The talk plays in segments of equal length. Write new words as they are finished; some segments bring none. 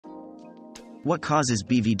What causes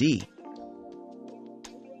BVD?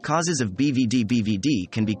 Causes of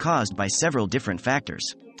BVD can be caused by several different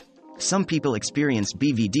factors. Some people experience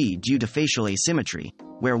BVD due to facial asymmetry,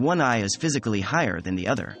 where one eye is physically higher than the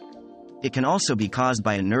other. It can also be caused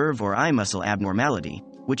by a nerve or eye muscle abnormality,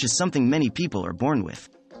 which is something many people are born with.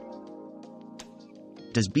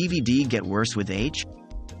 Does BVD get worse with age?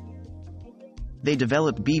 They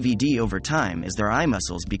develop BVD over time as their eye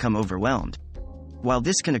muscles become overwhelmed. While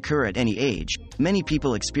this can occur at any age, many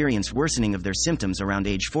people experience worsening of their symptoms around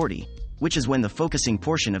age 40, which is when the focusing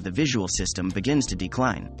portion of the visual system begins to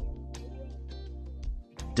decline.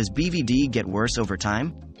 Does BVD get worse over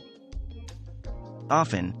time?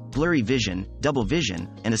 Often, blurry vision, double vision,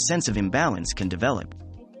 and a sense of imbalance can develop.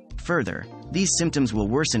 Further, these symptoms will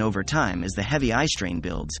worsen over time as the heavy eye strain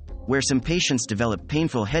builds, where some patients develop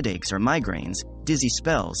painful headaches or migraines, dizzy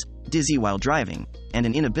spells, dizzy while driving, and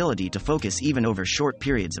an inability to focus even over short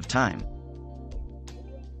periods of time.